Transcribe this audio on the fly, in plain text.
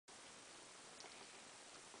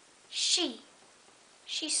She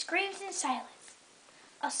screams in silence,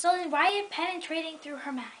 a sullen riot penetrating through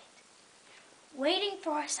her mind, waiting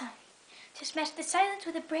for a sign to smash the silence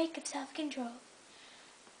with a break of self-control.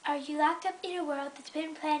 Are you locked up in a world that's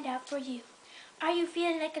been planned out for you? Are you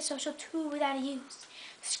feeling like a social tool without a use?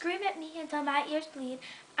 Scream at me until my ears bleed.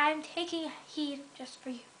 I'm taking heed just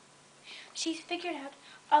for you. She's figured out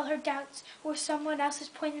all her doubts were someone else's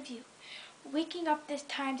point of view, waking up this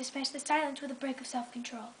time to smash the silence with a break of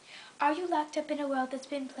self-control. Are you locked up in a world that's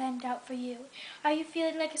been planned out for you? Are you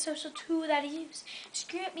feeling like a social tool without a use?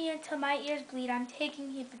 Scream at me until my ears bleed. I'm taking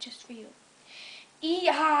heed just for you.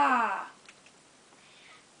 Yeehaw!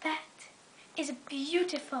 That is a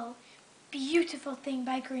beautiful, beautiful thing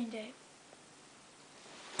by Green Day.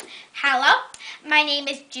 Hello, my name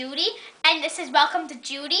is Judy, and this is Welcome to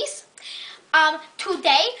Judy's.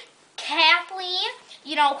 Today, Kathleen,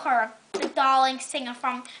 you know her, the darling singer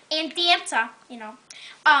and dancer,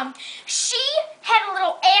 she had a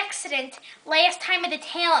little accident last time at the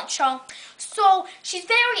talent show, so she's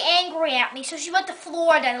very angry at me, so she went to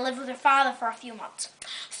Florida to live with her father for a few months.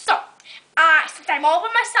 So, since I'm all by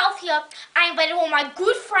myself here, I invited all my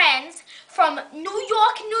good friends from New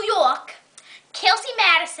York, Kelsey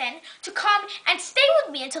Madison, to come and stay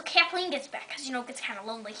with me until Kathleen gets back, because, it gets kind of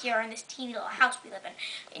lonely here in this teeny little house we live in.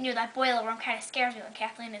 And, that boiler room kind of scares me when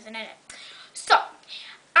Kathleen isn't in it. So,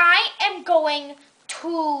 I am going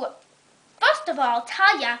to, first of all,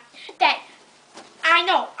 tell you that I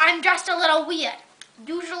know I'm dressed a little weird.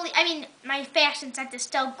 Usually, my fashion sense is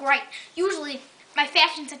still great. Usually, my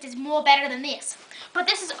fashion sense is more better than this. But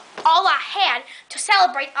this is all I had to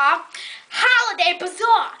celebrate our holiday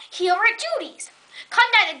bazaar here at Judy's. Come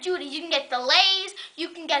down to Judy's. You can get the leis, you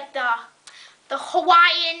can get the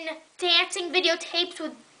Hawaiian dancing videotapes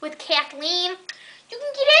with Kathleen. You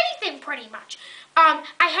can get anything pretty much. I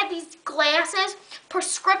had these glasses,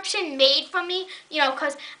 prescription made for me,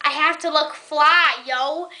 because I have to look fly,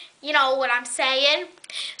 yo. You know what I'm saying?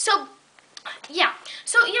 So, yeah.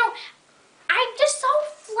 So, I'm just so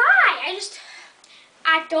fly.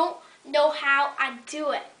 I don't know how I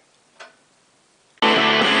do it.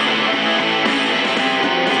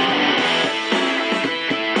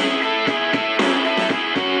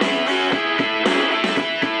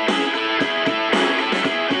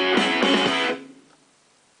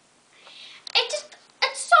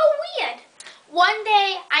 It's so weird. One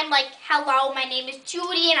day I'm like, hello, my name is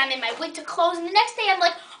Judy, and I'm in my winter clothes, and the next day I'm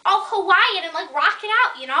like all Hawaiian and like rocking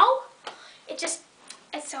out,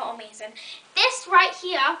 It's so amazing. This right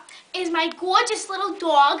here is my gorgeous little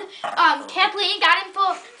dog. Kathleen got him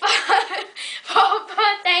for a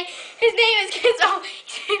birthday. His name is Kizzo.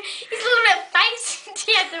 He's a little bit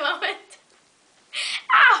feisty at the moment.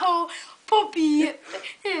 Ow, puppy.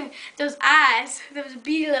 Those eyes, those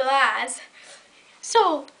beady little eyes.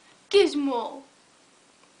 So, Gizmo.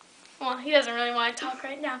 Well, he doesn't really want to talk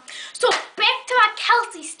right now. So, back to our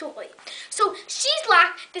Kelsey story. So, she's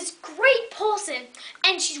like this great person,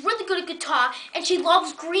 and she's really good at guitar, and she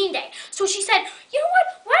loves Green Day. So she said, you know what,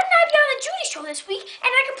 why didn't I be on the Judy show this week, and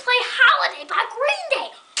I can play Holiday by Green Day?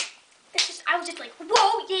 I was just like,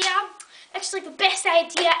 whoa, yeah, that's just like the best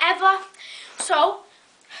idea ever. So,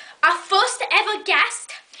 our first ever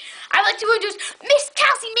guest, I'd like to introduce Miss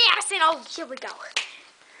Kelsey Madison. Oh, here we go.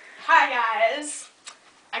 Hi, guys.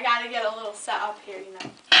 I gotta get a little set up here, so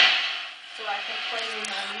I can play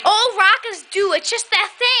with All rockers do. It's just their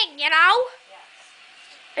thing, Yes.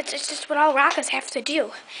 It's just what all rockers have to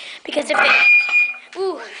do. Because if they...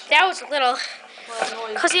 Ooh, that was a little...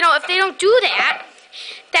 Because, if they don't do that,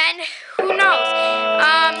 then who knows?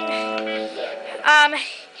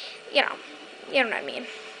 You know what I mean.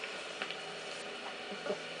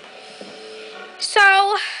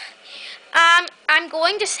 So... I'm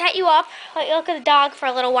going to set you up, let you look at the dog for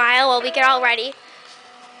a little while we get all ready.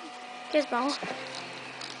 Gizmo.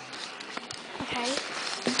 Okay.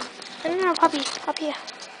 No, puppy.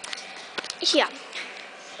 Here.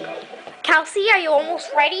 Kelsey, are you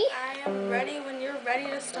almost ready? I am ready when you're ready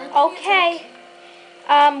to start the Okay.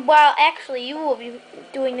 music. Well, actually, you will be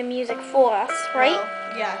doing the music for us, right?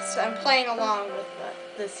 Well, yes, I'm playing along with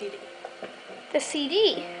the CD. The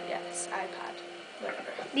CD? Yes, iPod, whatever.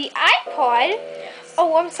 The iPod? Yes.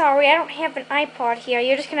 Oh, I'm sorry, I don't have an iPod here.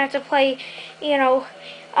 You're just gonna have to play, you know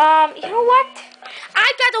what?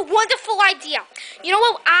 I've got a wonderful idea. You know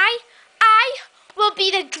what? I will be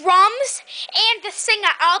the drums and the singer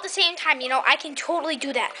all at the same time. I can totally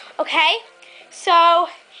do that. Okay? So,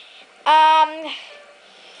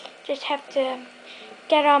 just have to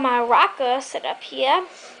get on my rocker set up here.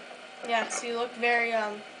 Yes, you look very,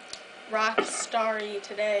 rock starry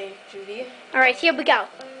today, Judy. Alright, here we go.